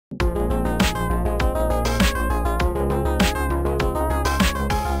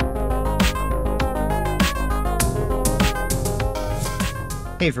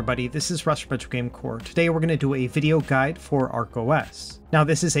Hey everybody, this is Russ from Retro Gamecore. Today we're going to do a video guide for ArkOS. Now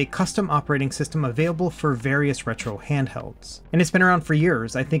this is a custom operating system available for various retro handhelds. And it's been around for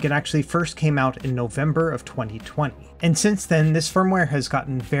years. I think it actually first came out in November of 2020. And since then, this firmware has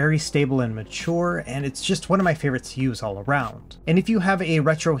gotten very stable and mature, and it's just one of my favorites to use all around. And if you have a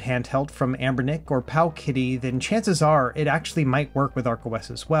retro handheld from Anbernic or PowKiddy, then chances are it actually might work with ArkOS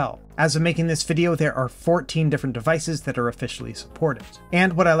as well. As of making this video, there are 14 different devices that are officially supported.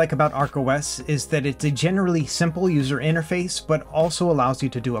 And what I like about ArkOS is that it's a generally simple user interface, but also allows you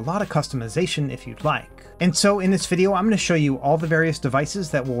to do a lot of customization if you'd like. And so in this video, I'm going to show you all the various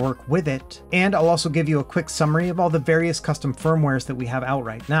devices that will work with it, and I'll also give you a quick summary of all the various custom firmwares that we have out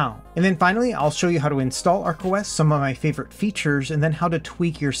right now. And then finally, I'll show you how to install ArkOS, some of my favorite features, and then how to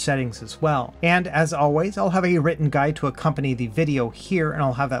tweak your settings as well. And as always, I'll have a written guide to accompany the video here, and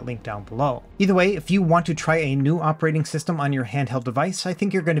I'll have that link down below. Either way, if you want to try a new operating system on your handheld device, I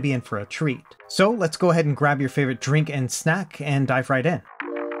think you're going to be in for a treat. So let's go ahead and grab your favorite drink and snack and dive right in.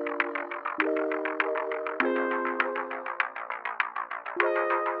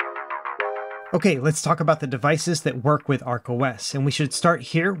 Okay, let's talk about the devices that work with ArkOS, and we should start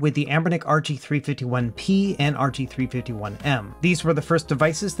here with the Anbernic RG351P and RG351M. These were the first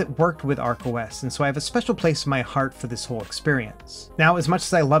devices that worked with ArkOS, and so I have a special place in my heart for this whole experience. Now, as much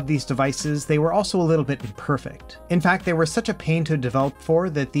as I love these devices, they were also a little bit imperfect. In fact, they were such a pain to develop for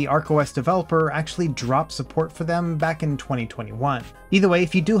that the ArkOS developer actually dropped support for them back in 2021. Either way,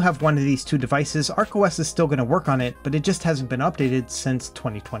 if you do have one of these two devices, ArkOS is still going to work on it, but it just hasn't been updated since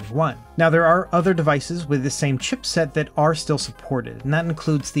 2021. Now, there are other devices with the same chipset that are still supported, and that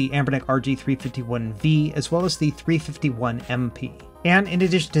includes the Anbernic RG351V as well as the 351MP. And in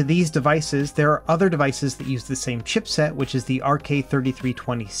addition to these devices, there are other devices that use the same chipset, which is the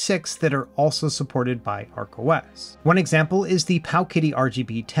RK3326, that are also supported by ArkOS. One example is the PowKiddy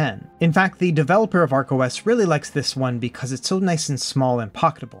RGB10. In fact, the developer of ArkOS really likes this one because it's so nice and small and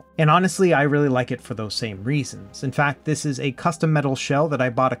pocketable. And honestly, I really like it for those same reasons. In fact, this is a custom metal shell that I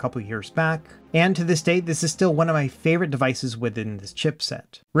bought a couple years back, and to this day, this is still one of my favorite devices within this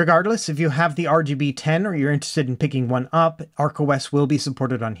chipset. Regardless, if you have the RGB10 or you're interested in picking one up, ArkOS will be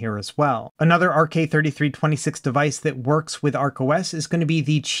supported on here as well. Another RK3326 device that works with ArkOS is going to be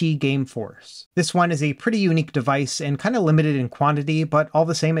the Chi GameForce. This one is a pretty unique device and kind of limited in quantity, but all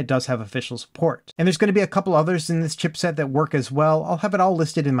the same, it does have official support. And there's going to be a couple others in this chipset that work as well. I'll have it all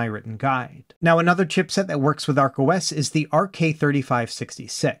listed in my written guide. Now, another chipset that works with ArkOS is the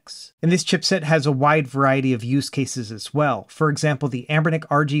RK3566. And this chipset has a wide variety of use cases as well. For example, the Anbernic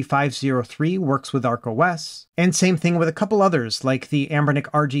RG503 works with ArkOS, and same thing with a couple others like the Anbernic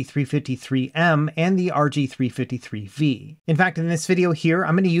RG353M and the RG353V. In fact, in this video here,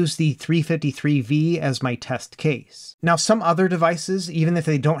 I'm going to use the 353V as my test case. Now, some other devices, even if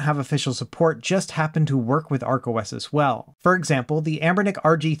they don't have official support, just happen to work with ArkOS as well. For example, the Anbernic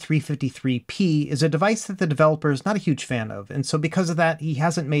RG353P is a device that the developer is not a huge fan of, and so because of that, he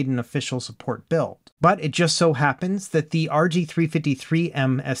hasn't made an official support build. But it just so happens that the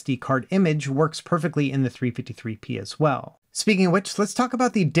RG353M SD card image works perfectly in the 353P as well. Speaking of which, let's talk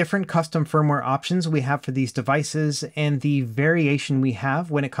about the different custom firmware options we have for these devices and the variation we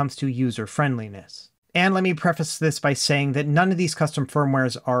have when it comes to user friendliness. And let me preface this by saying that none of these custom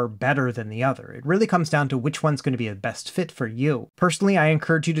firmwares are better than the other. It really comes down to which one's going to be a best fit for you. Personally, I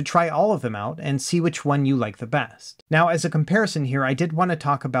encourage you to try all of them out and see which one you like the best. Now, as a comparison here, I did want to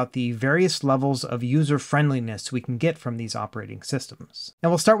talk about the various levels of user friendliness we can get from these operating systems.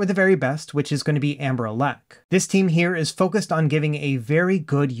 And we'll start with the very best, which is going to be Anbernic. This team here is focused on giving a very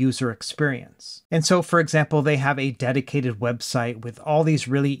good user experience. And so, for example, they have a dedicated website with all these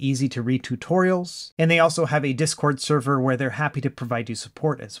really easy to read tutorials, and they also have a Discord server where they're happy to provide you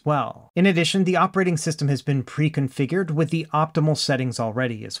support as well. In addition, the operating system has been pre-configured with the optimal settings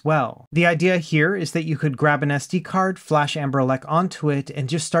already as well. The idea here is that you could grab an SD card, flash Anbernic onto it, and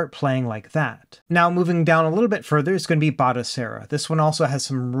just start playing like that. Now, moving down a little bit further is going to be Batocera. This one also has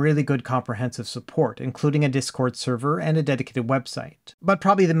some really good comprehensive support, including a Discord server and a dedicated website. But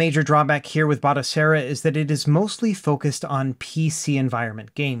probably the major drawback here with Batocera is that it is mostly focused on PC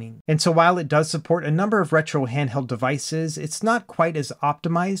environment gaming. And so while it does support a number of retro handheld devices, it's not quite as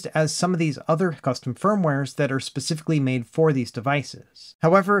optimized as some of these other custom firmwares that are specifically made for these devices.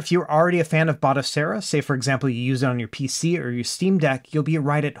 However, if you're already a fan of Batocera, say for example you use it on your PC or your Steam Deck, you'll be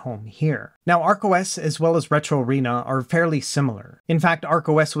right at home here. Now, ArkOS as well as RetroArch are fairly similar. In fact,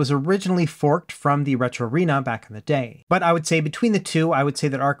 ArkOS was originally forked from the RetroArch back in the day. But I would say between the two, I would say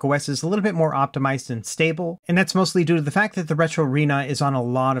that ArkOS is a little bit more optimized and stable, and that's mostly due to the fact that the RetroArch is on a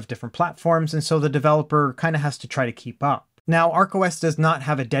lot of different platforms, and so the developer kind of has to try to keep up. Now, ArkOS does not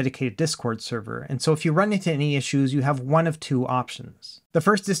have a dedicated Discord server, and so if you run into any issues, you have one of two options. The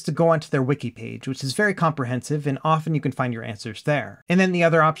first is to go onto their wiki page, which is very comprehensive, and often you can find your answers there. And then the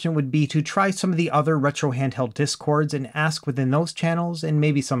other option would be to try some of the other retro handheld Discords and ask within those channels, and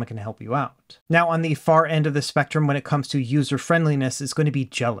maybe someone can help you out. Now, on the far end of the spectrum when it comes to user friendliness is going to be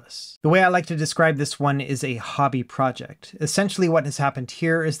Jealous. The way I like to describe this one is a hobby project. Essentially what has happened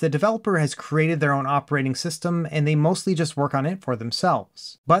here is the developer has created their own operating system, and they mostly just work on it for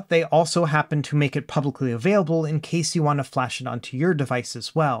themselves. But they also happen to make it publicly available in case you want to flash it onto your device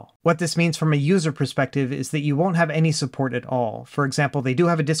as well. What this means from a user perspective is that you won't have any support at all. For example, they do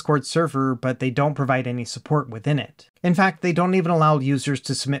have a Discord server, but they don't provide any support within it. In fact, they don't even allow users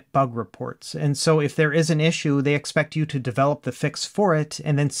to submit bug reports, and so if there is an issue, they expect you to develop the fix for it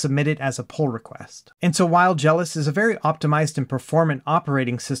and then submit it as a pull request. And so while Jealous is a very optimized and performant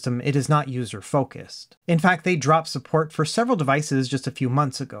operating system, it is not user-focused. In fact, they dropped support for several devices just a few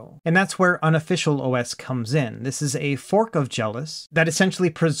months ago, and that's where Unofficial OS comes in. This is a fork of Jealous that essentially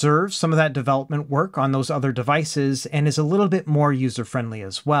preserves some of that development work on those other devices and is a little bit more user-friendly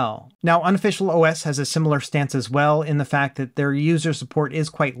as well. Now, Unofficial OS has a similar stance as well, in the fact that their user support is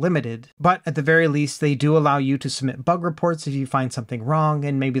quite limited, but at the very least they do allow you to submit bug reports if you find something wrong,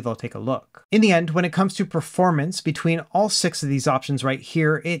 and maybe they'll take a look. In the end, when it comes to performance between all 6 of these options right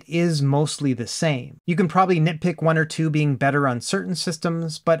here, it is mostly the same. You can probably nitpick 1 or 2 being better on certain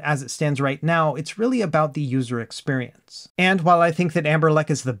systems, but as it stands right now, it's really about the user experience. And while I think that Anbernic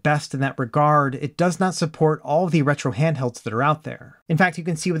is the best in that regard, it does not support all of the retro handhelds that are out there. In fact, you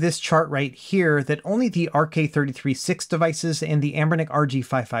can see with this chart right here that only the RK336 devices and the Anbernic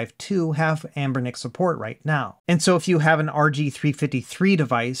RG552 have Anbernic support right now. And so if you have an RG353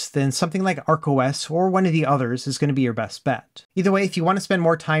 device, then something like ArkOS or one of the others is going to be your best bet. Either way, if you want to spend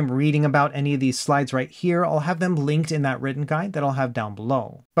more time reading about any of these slides right here, I'll have them linked in that written guide that I'll have down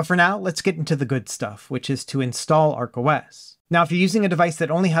below. But for now, let's get into the good stuff, which is to install ArkOS. Now, if you're using a device that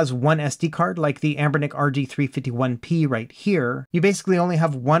only has one SD card, like the Anbernic RG351P right here, you basically only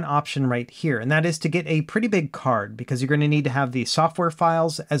have one option right here, and that is to get a pretty big card, because you're going to need to have the software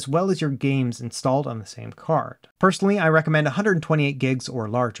files as well as your games installed on the same card. Personally, I recommend 128 gigs or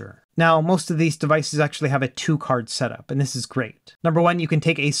larger. Now, most of these devices actually have a 2-card setup, and this is great. Number one, you can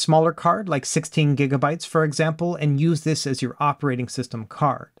take a smaller card, like 16 gigabytes for example, and use this as your operating system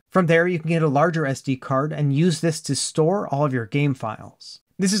card. From there, you can get a larger SD card and use this to store all of your game files.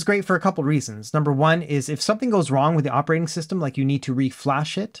 This is great for a couple reasons. Number one is if something goes wrong with the operating system, like you need to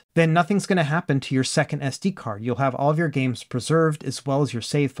reflash it, then nothing's going to happen to your second SD card. You'll have all of your games preserved as well as your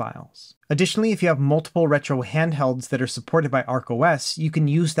save files. Additionally, if you have multiple retro handhelds that are supported by ArkOS, you can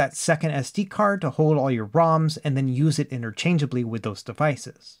use that second SD card to hold all your ROMs and then use it interchangeably with those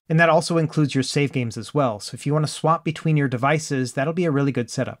devices. And that also includes your save games as well, so if you want to swap between your devices, that'll be a really good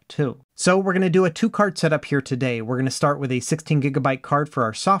setup too. So we're going to do a 2-card setup here today. We're going to start with a 16 gigabyte card for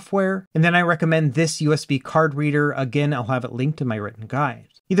our software, and then I recommend this USB card reader. Again, I'll have it linked in my written guide.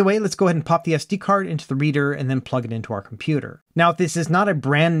 Either way, let's go ahead and pop the SD card into the reader and then plug it into our computer. Now, if this is not a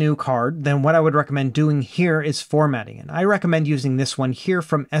brand new card, then what I would recommend doing here is formatting it. I recommend using this one here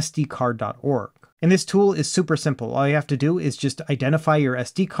from sdcard.org. And this tool is super simple. All you have to do is just identify your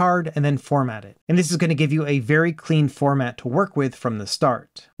SD card and then format it. And this is going to give you a very clean format to work with from the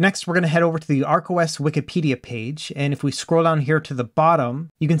start. Next, we're going to head over to the ArkOS Wikipedia page. And if we scroll down here to the bottom,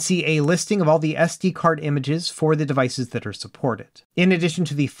 you can see a listing of all the SD card images for the devices that are supported. In addition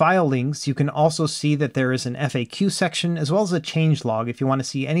to the file links, you can also see that there is an FAQ section as well as a changelog if you want to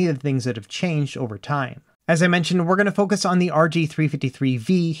see any of the things that have changed over time. As I mentioned, we're going to focus on the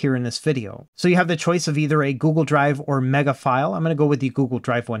RG353V here in this video. So you have the choice of either a Google Drive or Mega file. I'm going to go with the Google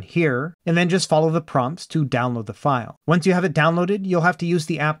Drive one here, and then just follow the prompts to download the file. Once you have it downloaded, you'll have to use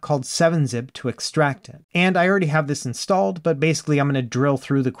the app called 7-Zip to extract it. And I already have this installed, but basically I'm going to drill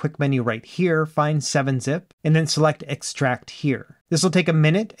through the quick menu right here, find 7-Zip, and then select Extract here. This will take a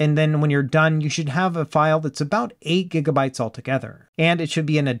minute, and then when you're done, you should have a file that's about 8 gigabytes altogether, and it should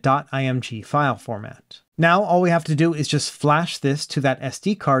be in a .img file format. Now, all we have to do is just flash this to that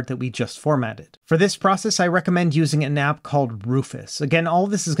SD card that we just formatted. For this process, I recommend using an app called Rufus. Again, all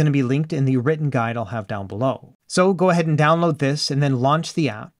of this is going to be linked in the written guide I'll have down below. So go ahead and download this and then launch the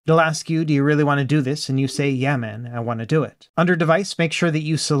app. It'll ask you, do you really want to do this? And you say, yeah, man, I want to do it. Under device, make sure that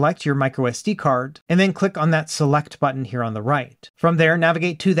you select your micro SD card and then click on that select button here on the right. From there,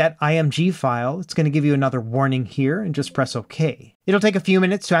 navigate to that IMG file. It's going to give you another warning here and just press OK. It'll take a few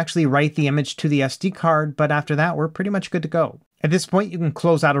minutes to actually write the image to the SD card, but after that, we're pretty much good to go. At this point, you can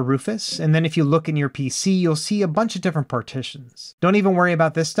close out of Rufus, and then if you look in your PC, you'll see a bunch of different partitions. Don't even worry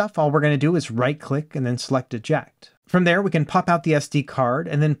about this stuff. All we're going to do is right-click and then select Eject. From there, we can pop out the SD card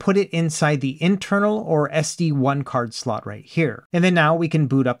and then put it inside the internal or SD1 card slot right here. And then now we can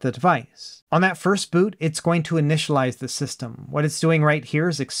boot up the device. On that first boot, it's going to initialize the system. What it's doing right here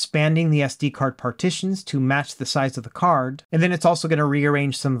is expanding the SD card partitions to match the size of the card, and then it's also going to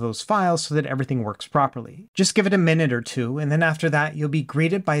rearrange some of those files so that everything works properly. Just give it a minute or two, and then after that, you'll be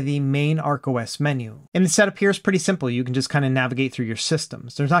greeted by the main ArkOS menu. And the setup here is pretty simple. You can just kind of navigate through your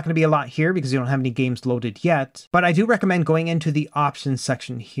systems. There's not going to be a lot here because you don't have any games loaded yet, but I do recommend going into the options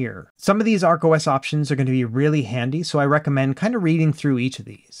section here. Some of these ArkOS options are going to be really handy, so I recommend kind of reading through each of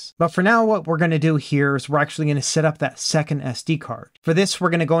these. But for now, what we're going to do here is we're actually going to set up that second SD card. For this,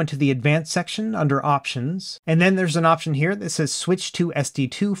 we're going to go into the advanced section under options, and then there's an option here that says switch to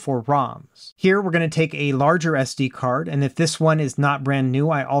SD2 for ROMs. Here, we're going to take a larger SD card, and if this one is not brand new,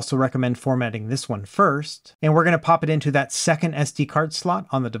 I also recommend formatting this one first, and we're going to pop it into that second SD card slot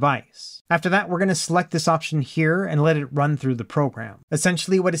on the device. After that, we're going to select this option here and let it run through the program.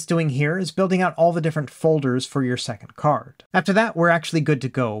 Essentially, what it's doing here is building out all the different folders for your second card. After that, we're actually good to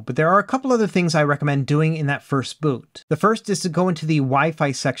go, but there are a couple other things I recommend doing in that first boot. The first is to go into the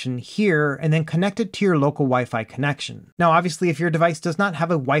Wi-Fi section here and then connect it to your local Wi-Fi connection. Now, obviously, if your device does not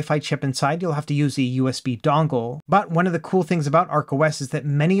have a Wi-Fi chip inside, you'll have to use a USB dongle, but one of the cool things about ArkOS is that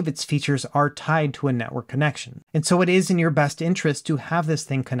many of its features are tied to a network connection, and so it is in your best interest to have this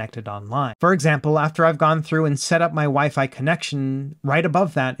thing connected online. For example, after I've gone through and set up my Wi-Fi connection, right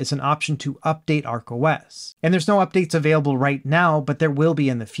above that is an option to update ArkOS. And there's no updates available right now, but there will be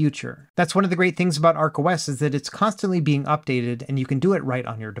in the future. That's one of the great things about ArkOS is that it's constantly being updated and you can do it right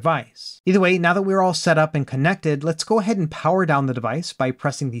on your device. Either way, now that we're all set up and connected, let's go ahead and power down the device by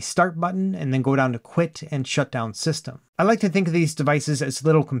pressing the start button and then go down to quit and shut down system. I like to think of these devices as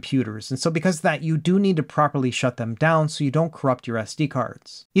little computers, and so because of that, you do need to properly shut them down so you don't corrupt your SD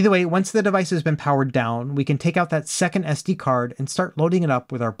cards. Either way, once the device has been powered down, we can take out that second SD card and start loading it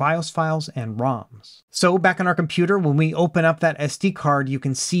up with our BIOS files and ROMs. So back on our computer, when we open up that SD card, you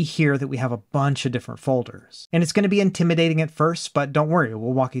can see here that we have a bunch of different folders. And it's going to be intimidating at first, but don't worry,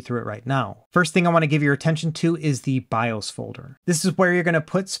 we'll walk you through it right now. First thing I want to give your attention to is the BIOS folder. This is where you're going to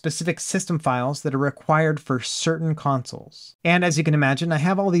put specific system files that are required for certain consoles. And as you can imagine, I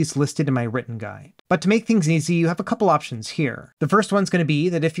have all these listed in my written guide. But to make things easy, you have a couple options here. The first one's going to be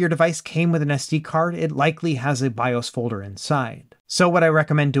that if your device came with an SD card, it likely has a BIOS folder inside. So what I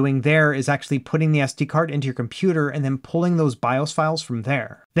recommend doing there is actually putting the SD card into your computer and then pulling those BIOS files from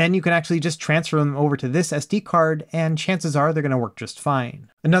there. Then you can actually just transfer them over to this SD card and chances are they're going to work just fine.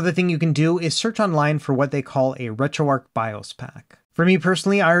 Another thing you can do is search online for what they call a RetroArch BIOS pack. For me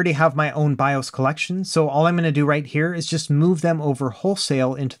personally, I already have my own BIOS collection, so all I'm going to do right here is just move them over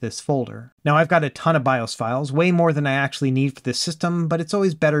wholesale into this folder. Now I've got a ton of BIOS files, way more than I actually need for this system, but it's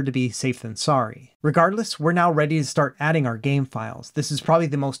always better to be safe than sorry. Regardless, we're now ready to start adding our game files. This is probably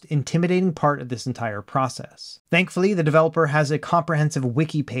the most intimidating part of this entire process. Thankfully, the developer has a comprehensive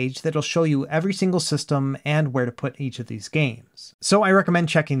wiki page that'll show you every single system and where to put each of these games. So I recommend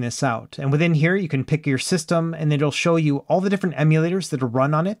checking this out, and within here you can pick your system and it'll show you all the different emulators that are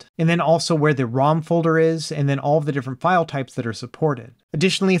run on it, and then also where the ROM folder is, and then all of the different file types that are supported.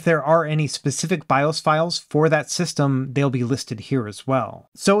 Additionally, if there are any specific BIOS files for that system, they'll be listed here as well.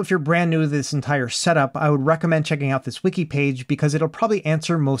 So if you're brand new to this entire setup, I would recommend checking out this wiki page because it'll probably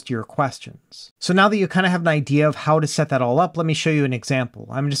answer most of your questions. So now that you kind of have an idea of how to set that all up, let me show you an example.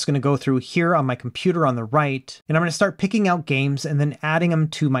 I'm just going to go through here on my computer on the right, and I'm going to start picking out games and then adding them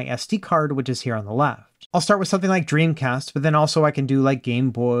to my SD card, which is here on the left. I'll start with something like Dreamcast, but then also I can do like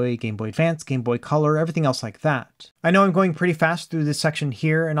Game Boy, Game Boy Advance, Game Boy Color, everything else like that. I know I'm going pretty fast through this section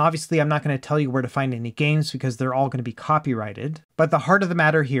here, and obviously I'm not going to tell you where to find any games because they're all going to be copyrighted, but the heart of the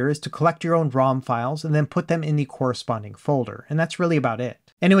matter here is to collect your own ROM files and then put them in the corresponding folder, and that's really about it.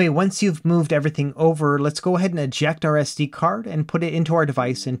 Anyway, once you've moved everything over, let's go ahead and eject our SD card and put it into our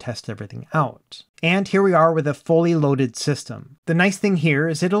device and test everything out. And here we are with a fully loaded system. The nice thing here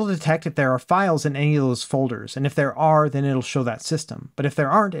is it'll detect if there are files in any of those folders, and if there are, then it'll show that system, but if there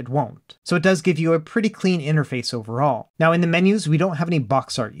aren't, it won't. So it does give you a pretty clean interface overall. Now in the menus, we don't have any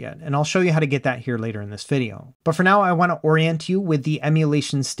box art yet, and I'll show you how to get that here later in this video. But for now, I want to orient you with the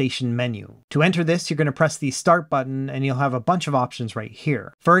Emulation Station menu. To enter this, you're going to press the Start button, and you'll have a bunch of options right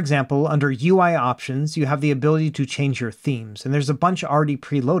here. For example, under UI options, you have the ability to change your themes, and there's a bunch already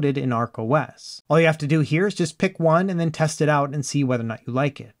preloaded in ArkOS. All you have to do here is just pick one and then test it out and see whether or not you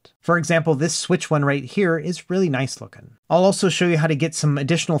like it. For example, this Switch one right here is really nice looking. I'll also show you how to get some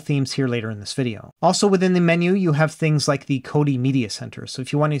additional themes here later in this video. Also within the menu, you have things like the Kodi Media Center, so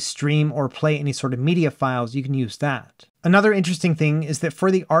if you want to stream or play any sort of media files, you can use that. Another interesting thing is that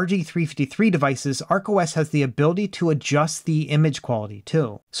for the RG353 devices, ArkOS has the ability to adjust the image quality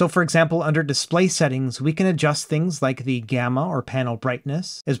too. So for example, under display settings, we can adjust things like the gamma or panel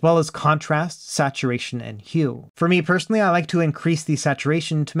brightness, as well as contrast, saturation, and hue. For me personally, I like to increase the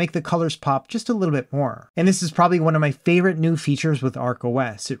saturation to make the colors pop just a little bit more. And this is probably one of my favorite new features with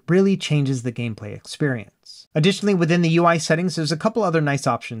ArkOS. It really changes the gameplay experience. Additionally, within the UI settings, there's a couple other nice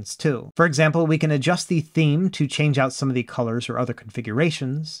options too. For example, we can adjust the theme to change out some of the colors or other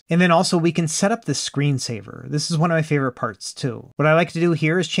configurations. And then also we can set up the screensaver. This is one of my favorite parts too. What I like to do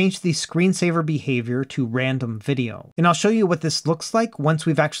here is change the screensaver behavior to random video. And I'll show you what this looks like once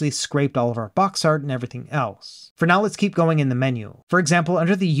we've actually scraped all of our box art and everything else. For now, let's keep going in the menu. For example,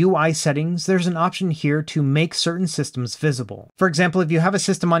 under the UI settings, there's an option here to make certain systems visible. For example, if you have a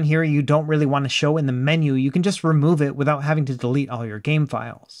system on here you don't really want to show in the menu, you can just remove it without having to delete all your game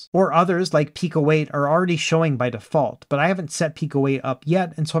files. Or others, like Pico 8, are already showing by default, but I haven't set Pico 8 up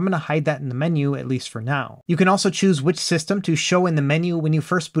yet, and so I'm going to hide that in the menu, at least for now. You can also choose which system to show in the menu when you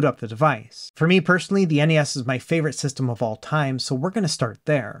first boot up the device. For me personally, the NES is my favorite system of all time, so we're going to start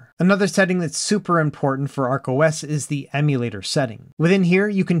there. Another setting that's super important for ArkOS is the emulator setting. Within here,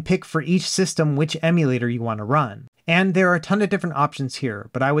 you can pick for each system which emulator you want to run. And there are a ton of different options here,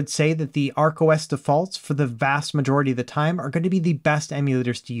 but I would say that the ArkOS defaults for the vast majority of the time are going to be the best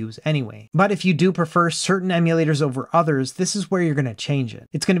emulators to use anyway. But if you do prefer certain emulators over others, this is where you're going to change it.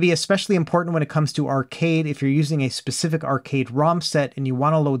 It's going to be especially important when it comes to arcade if you're using a specific arcade ROM set and you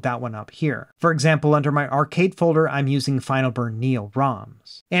want to load that one up here. For example, under my arcade folder, I'm using Final Burn Neo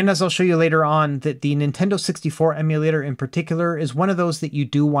ROMs. And as I'll show you later on, that the Nintendo 64 emulator in particular is one of those that you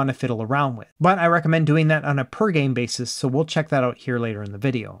do want to fiddle around with. But I recommend doing that on a per game basis, so we'll check that out here later in the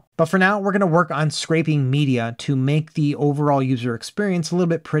video. But for now, we're going to work on scraping media to make the overall user experience a little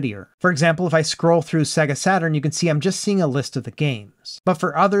bit prettier. For example, if I scroll through Sega Saturn, you can see I'm just seeing a list of the games. But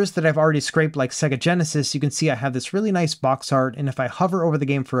for others that I've already scraped like Sega Genesis, you can see I have this really nice box art, and if I hover over the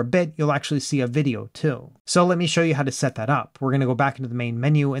game for a bit, you'll actually see a video too. So let me show you how to set that up. We're going to go back into the main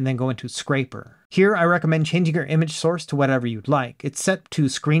menu and then go into Scraper. Here, I recommend changing your image source to whatever you'd like. It's set to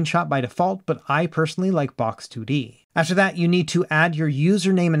screenshot by default, but I personally like Box 2D. After that, you need to add your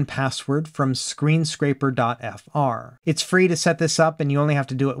username and password from screenscraper.fr. It's free to set this up and you only have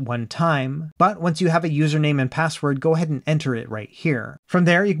to do it one time, but once you have a username and password, go ahead and enter it right here. From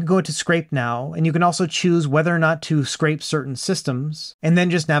there, you can go to Scrape Now, and you can also choose whether or not to scrape certain systems, and then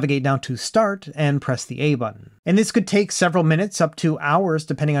just navigate down to Start and press the A button. And this could take several minutes up to hours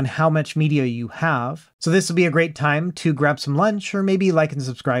depending on how much media you have, so this will be a great time to grab some lunch or maybe like and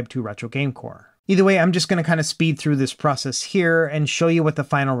subscribe to Retro Gamecore. Either way, I'm just going to kind of speed through this process here and show you what the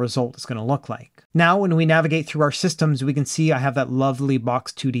final result is going to look like. Now, when we navigate through our systems, we can see I have that lovely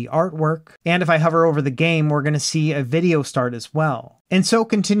Box 2D artwork. And if I hover over the game, we're going to see a video start as well. And so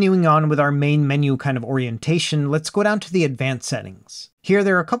continuing on with our main menu kind of orientation, let's go down to the advanced settings. Here,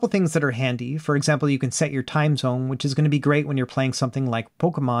 there are a couple things that are handy. For example, you can set your time zone, which is going to be great when you're playing something like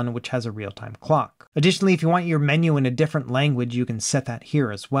Pokemon, which has a real-time clock. Additionally, if you want your menu in a different language, you can set that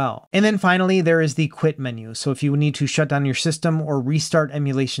here as well. And then finally, there is the quit menu. So if you need to shut down your system or restart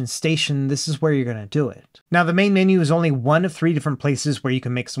emulation station, this is where you're going to do it. Now, the main menu is only one of 3 different places where you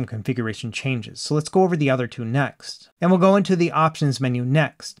can make some configuration changes. So let's go over the other 2 next. And we'll go into the options menu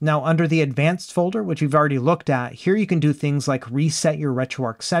next. Now, under the advanced folder, which we've already looked at, here you can do things like reset your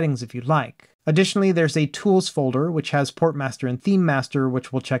RetroArch settings if you'd like. Additionally, there's a Tools folder, which has Port Master and Theme Master,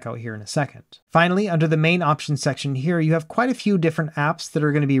 which we'll check out here in a second. Finally, under the main options section here, you have quite a few different apps that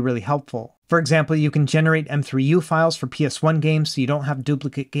are going to be really helpful. For example, you can generate M3U files for PS1 games so you don't have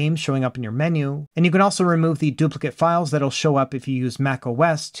duplicate games showing up in your menu, and you can also remove the duplicate files that'll show up if you use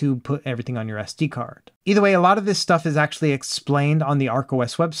macOS to put everything on your SD card. Either way, a lot of this stuff is actually explained on the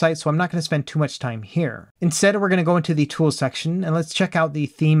ArkOS website, so I'm not going to spend too much time here. Instead, we're going to go into the Tools section, and let's check out the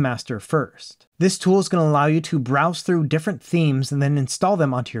Theme Master first. This tool is going to allow you to browse through different themes and then install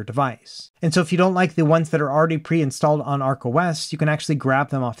them onto your device. And so if you don't like the ones that are already pre-installed on ArkOS, you can actually grab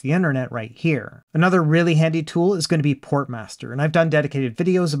them off the internet right here. Another really handy tool is going to be Port Master, and I've done dedicated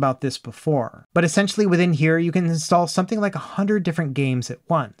videos about this before. But essentially within here, you can install something like 100 different games at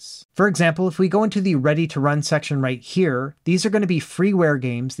once. For example, if we go into the Ready to Run section right here, these are going to be freeware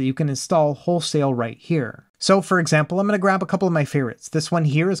games that you can install wholesale right here. So for example, I'm going to grab a couple of my favorites. This one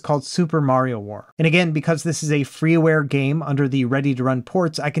here is called Super Mario War. And again, because this is a freeware game under the Ready to Run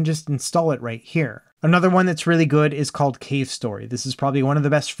ports, I can just install it right here. Another one that's really good is called Cave Story. This is probably one of the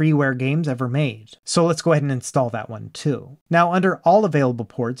best freeware games ever made. So let's go ahead and install that one too. Now under all available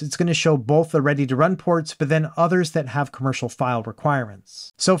ports, it's going to show both the ready to run ports, but then others that have commercial file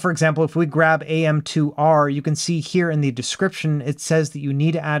requirements. So for example, if we grab AM2R, you can see here in the description, it says that you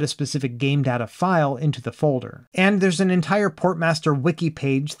need to add a specific game data file into the folder. And there's an entire Portmaster wiki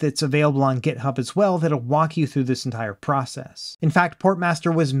page that's available on GitHub as well that'll walk you through this entire process. In fact,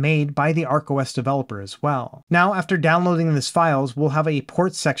 Portmaster was made by the ArkOS developer as well. Now, after downloading these files, we'll have a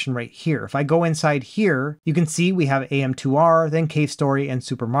ports section right here. If I go inside here, you can see we have AM2R, then Cave Story, and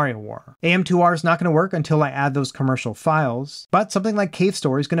Super Mario War. AM2R is not going to work until I add those commercial files, but something like Cave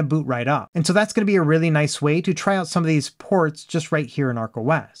Story is going to boot right up. And so that's going to be a really nice way to try out some of these ports just right here in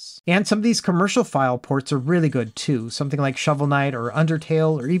ArkOS. And some of these commercial file ports are really good too. Something like Shovel Knight or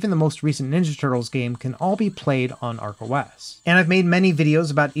Undertale or even the most recent Ninja Turtles game can all be played on ArkOS. And I've made many videos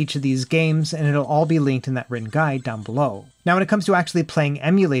about each of these games, and it'll all be linked in that written guide down below. Now when it comes to actually playing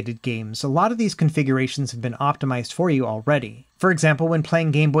emulated games, a lot of these configurations have been optimized for you already. For example, when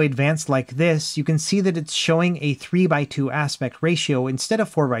playing Game Boy Advance like this, you can see that it's showing a 3:2 aspect ratio instead of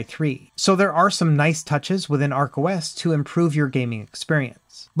 4:3. So there are some nice touches within ArkOS to improve your gaming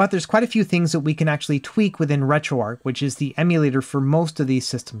experience. But there's quite a few things that we can actually tweak within RetroArch, which is the emulator for most of these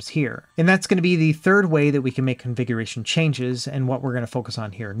systems here. And that's going to be the third way that we can make configuration changes and what we're going to focus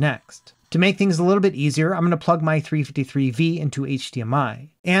on here next. To make things a little bit easier, I'm going to plug my 353V into HDMI.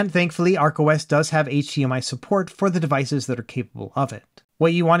 And thankfully, ArkOS does have HDMI support for the devices that are capable of it.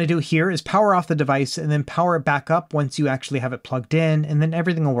 What you want to do here is power off the device and then power it back up once you actually have it plugged in, and then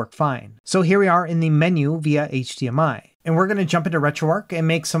everything will work fine. So here we are in the menu via HDMI. And we're going to jump into RetroArch and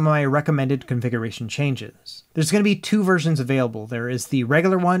make some of my recommended configuration changes. There's going to be two versions available. There is the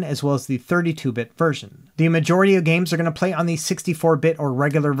regular one as well as the 32-bit version. The majority of games are going to play on the 64-bit or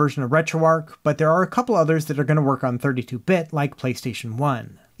regular version of RetroArch, but there are a couple others that are going to work on 32-bit like PlayStation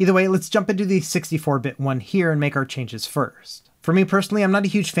 1. Either way, let's jump into the 64-bit one here and make our changes first. For me personally, I'm not a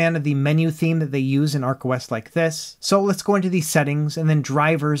huge fan of the menu theme that they use in ArkOS like this, so let's go into the settings and then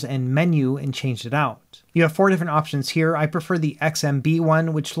drivers and menu and change it out. You have 4 different options here. I prefer the XMB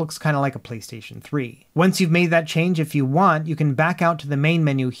one, which looks kind of like a PlayStation 3. Once you've made that change, if you want, you can back out to the main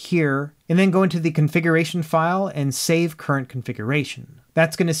menu here and then go into the configuration file and save current configuration.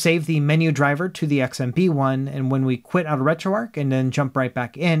 That's going to save the menu driver to the XMB one, and when we quit out of RetroArch and then jump right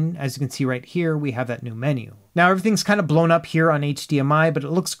back in, as you can see right here, we have that new menu. Now everything's kind of blown up here on HDMI, but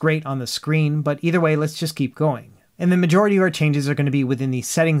it looks great on the screen, but either way, let's just keep going. And the majority of our changes are going to be within the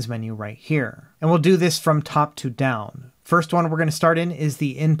settings menu right here. And we'll do this from top to down. First one we're going to start in is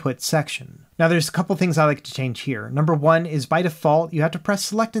the input section. Now there's a couple things I like to change here. Number one is by default, you have to press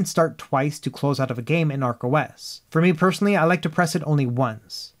select and start twice to close out of a game in ArkOS. For me personally, I like to press it only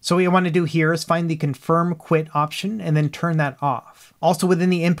once. So what you want to do here is find the confirm quit option and then turn that off. Also within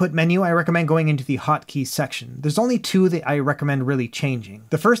the input menu, I recommend going into the hotkeys section. There's only 2 that I recommend really changing.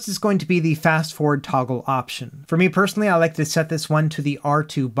 The first is going to be the fast forward toggle option. For me personally, I like to set this one to the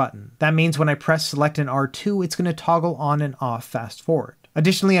R2 button. That means when I press select and R2, it's going to toggle on and off fast forward.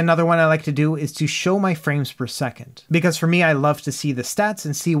 Additionally, another one I like to do is to show my frames per second. Because for me, I love to see the stats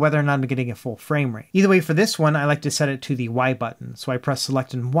and see whether or not I'm getting a full frame rate. Either way, for this one, I like to set it to the Y button. So I press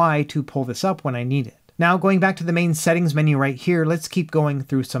select and Y to pull this up when I need it. Now going back to the main settings menu right here, let's keep going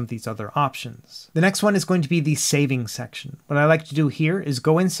through some of these other options. The next one is going to be the saving section. What I like to do here is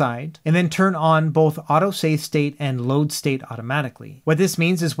go inside and then turn on both auto save state and load state automatically. What this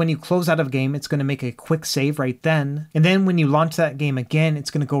means is when you close out of a game, it's going to make a quick save right then. And then when you launch that game again,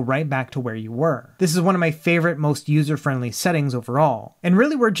 it's going to go right back to where you were. This is one of my favorite, most user-friendly settings overall. And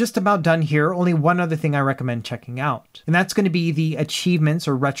really we're just about done here. Only one other thing I recommend checking out. And that's going to be the achievements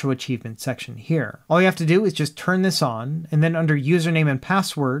or retro achievements section here. All you have to do is just turn this on, and then under username and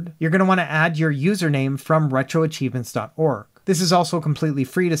password, you're going to want to add your username from retroachievements.org. This is also completely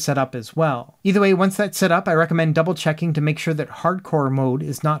free to set up as well. Either way, once that's set up, I recommend double checking to make sure that hardcore mode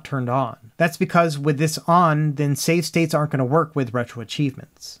is not turned on. That's because with this on, then save states aren't going to work with retro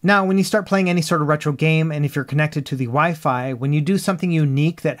achievements. Now, when you start playing any sort of retro game, and if you're connected to the Wi-Fi, when you do something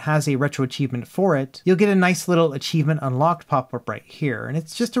unique that has a retro achievement for it, you'll get a nice little achievement unlocked pop-up right here, and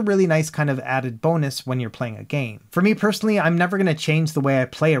it's just a really nice kind of added bonus when you're playing a game. For me personally, I'm never going to change the way I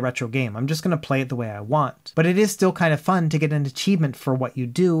play a retro game. I'm just going to play it the way I want. But it is still kind of fun to get get an achievement for what you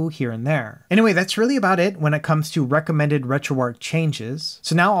do here and there. Anyway, that's really about it when it comes to recommended RetroArch changes.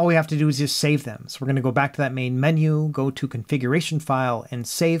 So now all we have to do is just save them. So we're going to go back to that main menu, go to configuration file, and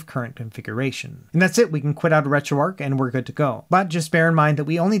save current configuration. And that's it. We can quit out of RetroArch and we're good to go. But just bear in mind that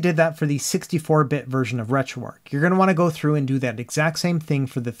we only did that for the 64-bit version of RetroArch. You're going to want to go through and do that exact same thing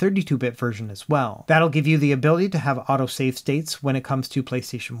for the 32-bit version as well. That'll give you the ability to have auto save states when it comes to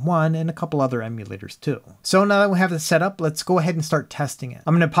PlayStation 1 and a couple other emulators too. So now that we have this set up, let's go ahead and start testing it.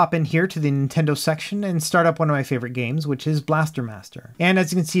 I'm going to pop in here to the Nintendo section and start up one of my favorite games, which is Blaster Master. And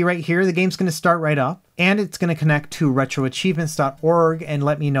as you can see right here, the game's going to start right up, and it's going to connect to retroachievements.org and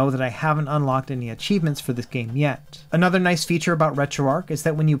let me know that I haven't unlocked any achievements for this game yet. Another nice feature about RetroArch is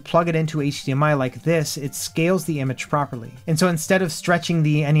that when you plug it into HDMI like this, it scales the image properly. And so instead of stretching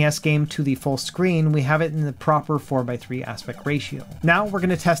the NES game to the full screen, we have it in the proper 4:3 aspect ratio. Now we're going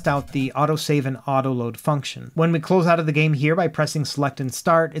to test out the autosave and autoload function. When we close out of the game here by pressing select and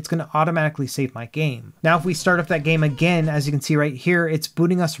start, it's going to automatically save my game. Now if we start up that game again, as you can see right here, it's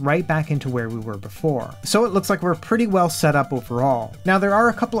booting us right back into where we were before. So it looks like we're pretty well set up overall. Now there are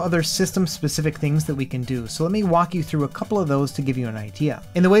a couple other system specific things that we can do, so let me walk you through a couple of those to give you an idea.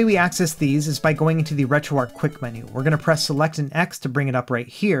 And the way we access these is by going into the RetroArch quick menu. We're going to press select and X to bring it up right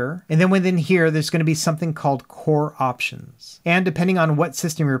here, and then within here there's going to be something called core options. And depending on what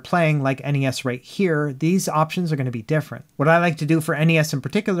system you're playing, like NES right here, these options are going to be different. What I like to do for NES in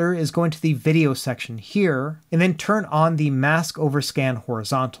particular is go into the video section here, and then turn on the mask overscan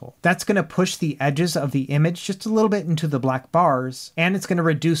horizontal. That's going to push the edges of the image just a little bit into the black bars, and it's going to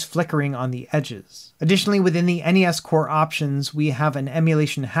reduce flickering on the edges. Additionally, within the NES core options, we have an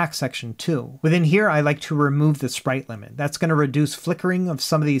emulation hack section too. Within here, I like to remove the sprite limit. That's going to reduce flickering of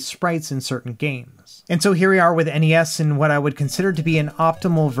some of these sprites in certain games. And so here we are with NES in what I would consider to be an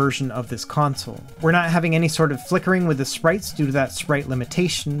optimal version of this console. We're not having any sort of flickering with the sprites due to that sprite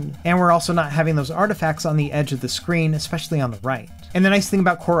limitation, and we're also not having those artifacts on the edge of the screen, especially on the right. And the nice thing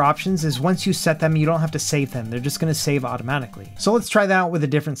about core options is once you set them, you don't have to save them. They're just going to save automatically. So let's try that out with a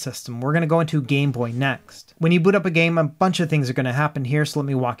different system. We're going to go into Game Boy next. When you boot up a game, a bunch of things are going to happen here, so let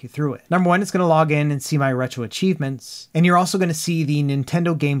me walk you through it. Number one, it's going to log in and see my retro achievements, and you're also going to see the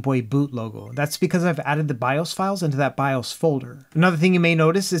Nintendo Game Boy boot logo. That's because I've added the BIOS files into that BIOS folder. Another thing you may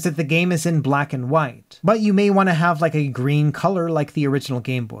notice is that the game is in black and white, but you may want to have like a green color like the original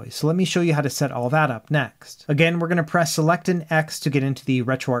Game Boy. So let me show you how to set all that up next. Again, we're going to press select and X to get into the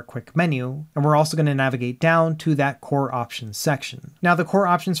RetroArch quick menu, and we're also going to navigate down to that core options section. Now the core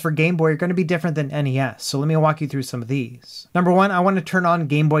options for Game Boy are going to be different than NES, so let me walk you through some of these. Number one, I want to turn on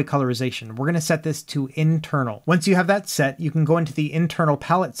Game Boy colorization. We're going to set this to internal. Once you have that set, you can go into the internal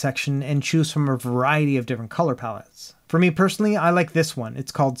palette section and choose from a variety of different color palettes. For me personally, I like this one.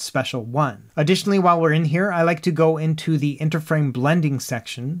 It's called Special 1. Additionally, while we're in here, I like to go into the interframe blending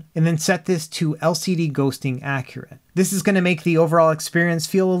section and then set this to LCD ghosting accurate. This is going to make the overall experience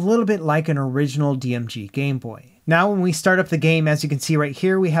feel a little bit like an original DMG Game Boy. Now when we start up the game, as you can see right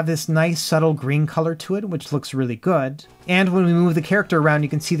here, we have this nice subtle green color to it, which looks really good. And when we move the character around, you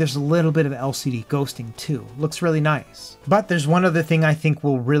can see there's a little bit of LCD ghosting too. Looks really nice. But there's one other thing I think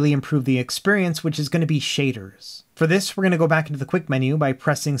will really improve the experience, which is going to be shaders. For this, we're going to go back into the quick menu by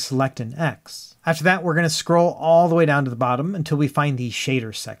pressing select and X. After that, we're going to scroll all the way down to the bottom until we find the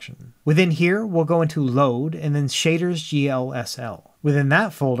shaders section. Within here, we'll go into load and then shaders GLSL. Within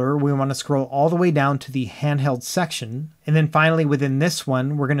that folder, we want to scroll all the way down to the handheld section, and then finally within this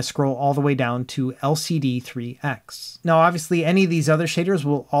one, we're going to scroll all the way down to LCD3X. Now obviously any of these other shaders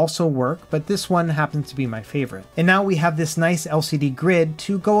will also work, but this one happens to be my favorite. And now we have this nice LCD grid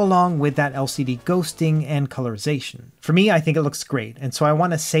to go along with that LCD ghosting and colorization. For me, I think it looks great, and so I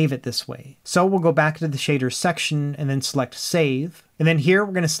want to save it this way. So we'll go back to the shaders section and then select save. And then here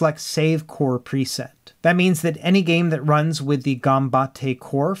we're going to select Save Core Preset. That means that any game that runs with the Gambate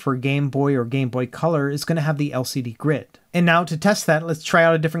core for Game Boy or Game Boy Color is going to have the LCD grid. And now to test that, let's try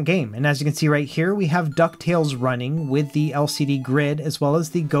out a different game. And as you can see right here, we have DuckTales running with the LCD grid as well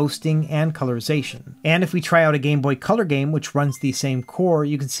as the ghosting and colorization. And if we try out a Game Boy Color game, which runs the same core,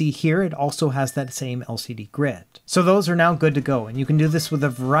 you can see here it also has that same LCD grid. So those are now good to go, and you can do this with a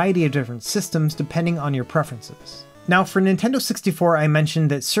variety of different systems depending on your preferences. Now for Nintendo 64, I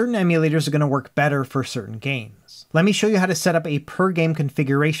mentioned that certain emulators are going to work better for certain games. Let me show you how to set up a per game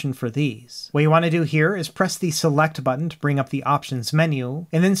configuration for these. What you want to do here is press the select button to bring up the options menu,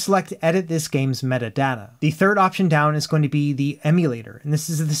 and then select edit this game's metadata. The third option down is going to be the emulator, and this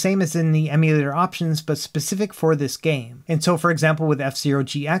is the same as in the emulator options, but specific for this game. And so for example with F-Zero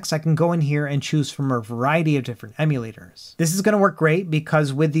GX, I can go in here and choose from a variety of different emulators. This is going to work great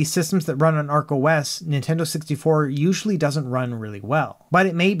because with the systems that run on ArkOS, Nintendo 64 usually doesn't run really well. But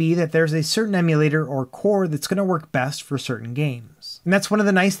it may be that there's a certain emulator or core that's going to work best for certain games. And that's one of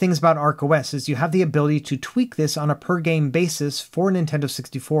the nice things about ArkOS is you have the ability to tweak this on a per game basis for Nintendo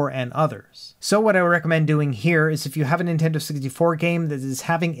 64 and others. So what I would recommend doing here is if you have a Nintendo 64 game that is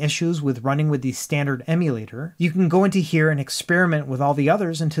having issues with running with the standard emulator, you can go into here and experiment with all the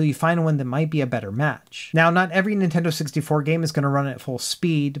others until you find one that might be a better match. Now, not every Nintendo 64 game is going to run at full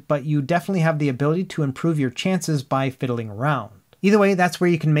speed, but you definitely have the ability to improve your chances by fiddling around. Either way, that's where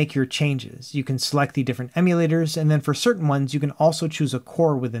you can make your changes. You can select the different emulators, and then for certain ones, you can also choose a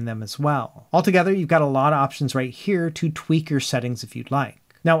core within them as well. Altogether, you've got a lot of options right here to tweak your settings if you'd like.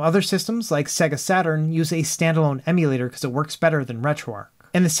 Now, other systems like Sega Saturn use a standalone emulator because it works better than RetroArch.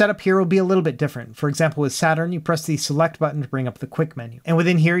 And the setup here will be a little bit different. For example, with Saturn, you press the select button to bring up the quick menu. And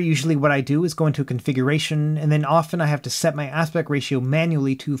within here, usually what I do is go into configuration, and then often I have to set my aspect ratio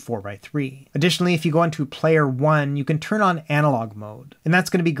manually to 4:3. Additionally, if you go into player 1, you can turn on analog mode. And that's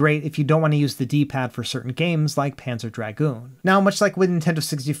going to be great if you don't want to use the D-pad for certain games like Panzer Dragoon. Now, much like with Nintendo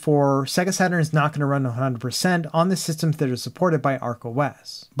 64, Sega Saturn is not going to run 100% on the systems that are supported by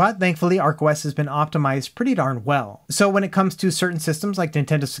ArkOS. But thankfully, ArkOS has been optimized pretty darn well. So when it comes to certain systems like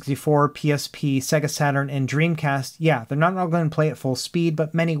Nintendo 64, PSP, Sega Saturn, and Dreamcast, yeah, they're not all going to play at full speed,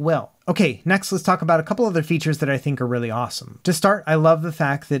 but many will. Okay, next let's talk about a couple other features that I think are really awesome. To start, I love the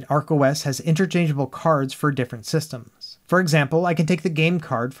fact that ArkOS has interchangeable cards for different systems. For example, I can take the game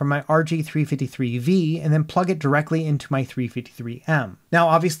card from my RG353V and then plug it directly into my 353M. Now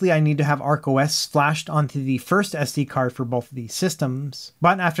obviously I need to have ArkOS flashed onto the first SD card for both of these systems,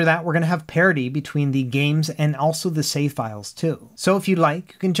 but after that we're going to have parity between the games and also the save files too. So if you'd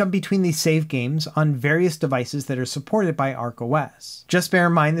like, you can jump between these save games on various devices that are supported by ArkOS. Just bear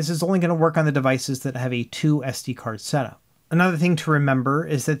in mind this is only going to work on the devices that have a 2 SD card setup. Another thing to remember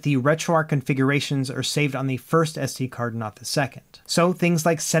is that the RetroArch configurations are saved on the first SD card, not the second. So things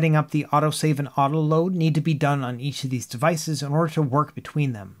like setting up the autosave and autoload need to be done on each of these devices in order to work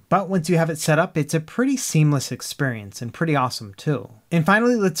between them. But once you have it set up, it's a pretty seamless experience and pretty awesome too. And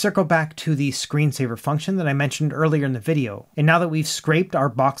finally, let's circle back to the screensaver function that I mentioned earlier in the video. And now that we've scraped our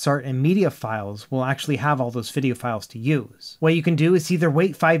box art and media files, we'll actually have all those video files to use. What you can do is either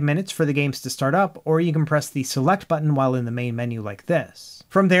wait 5 minutes for the games to start up, or you can press the select button while in the main menu like this.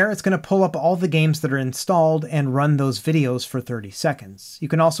 From there, it's going to pull up all the games that are installed and run those videos for 30 seconds. You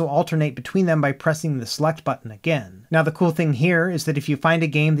can also alternate between them by pressing the select button again. Now the cool thing here is that if you find a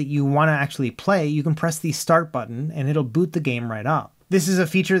game that you want to actually play, you can press the start button and it'll boot the game right up. This is a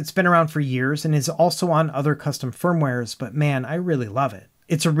feature that's been around for years and is also on other custom firmwares, but man, I really love it.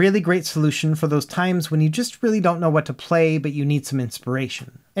 It's a really great solution for those times when you just really don't know what to play, but you need some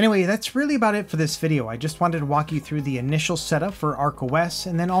inspiration. Anyway, that's really about it for this video. I just wanted to walk you through the initial setup for ArkOS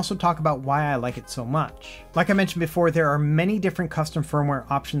and then also talk about why I like it so much. Like I mentioned before, there are many different custom firmware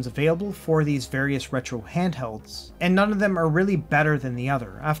options available for these various retro handhelds, and none of them are really better than the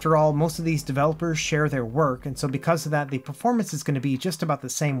other. After all, most of these developers share their work, and so because of that, the performance is going to be just about the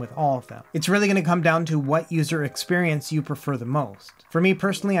same with all of them. It's really going to come down to what user experience you prefer the most. For me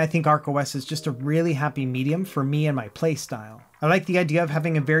personally, I think ArkOS is just a really happy medium for me and my playstyle. I like the idea of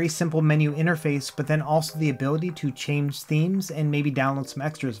having a very simple menu interface, but then also the ability to change themes and maybe download some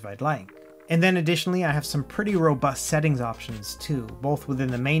extras if I'd like. And then additionally, I have some pretty robust settings options too, both within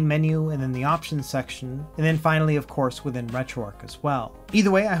the main menu and then the options section, and then finally, of course, within RetroArch as well.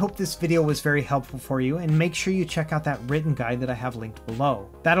 Either way, I hope this video was very helpful for you, and make sure you check out that written guide that I have linked below.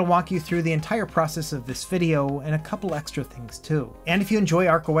 That'll walk you through the entire process of this video and a couple extra things too. And if you enjoy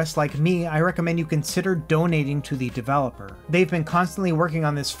ArkOS like me, I recommend you consider donating to the developer. They've been constantly working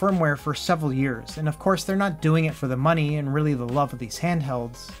on this firmware for several years, and of course they're not doing it for the money and really the love of these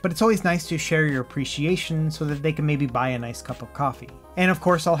handhelds, but it's always nice to share your appreciation so that they can maybe buy a nice cup of coffee. And of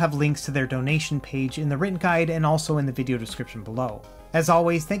course, I'll have links to their donation page in the written guide and also in the video description below. As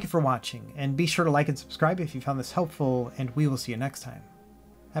always, thank you for watching, and be sure to like and subscribe if you found this helpful, and we will see you next time.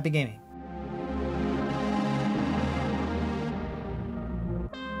 Happy gaming!